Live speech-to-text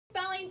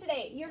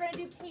today. You're going to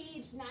do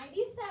page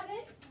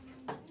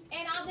 97.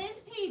 And on this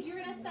page, you're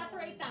going to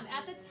separate them.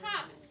 At the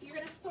top, you're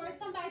going to sort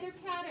them by their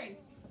pattern.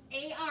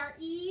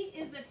 A-R-E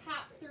is the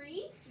top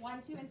 3,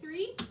 1, 2, and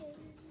 3.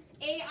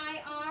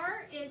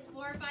 A-I-R is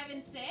 4, 5,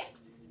 and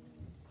 6.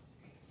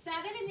 7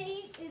 and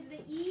 8 is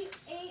the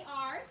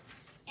E-A-R.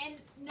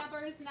 And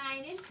numbers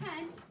 9 and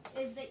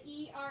 10 is the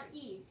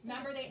E-R-E.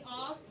 Remember, they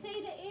all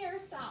say the air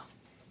sound.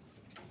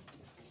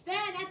 Then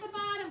at the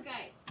bottom,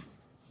 guys,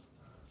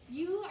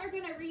 you are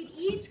going to read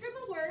each group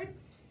of words.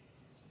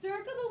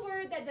 Circle the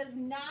word that does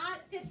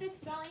not fit the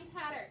spelling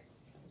pattern.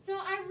 So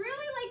I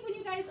really like when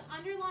you guys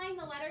underline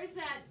the letters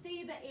that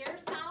say the air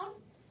sound.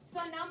 So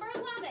number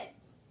 11,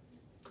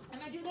 I'm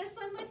going to do this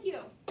one with you.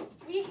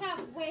 We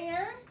have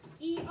where,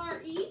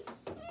 E-R-E,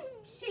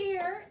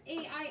 chair,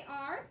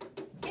 A-I-R,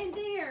 and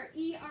there,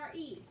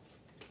 E-R-E.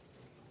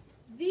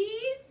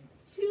 These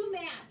two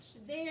match,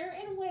 there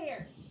and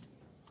where.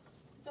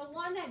 The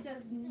one that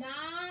does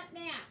not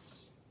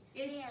match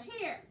is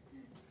chair.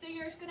 So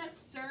you're just going to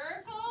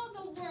circle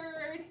the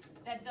word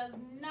that does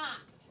not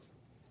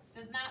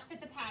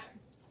fit the pattern.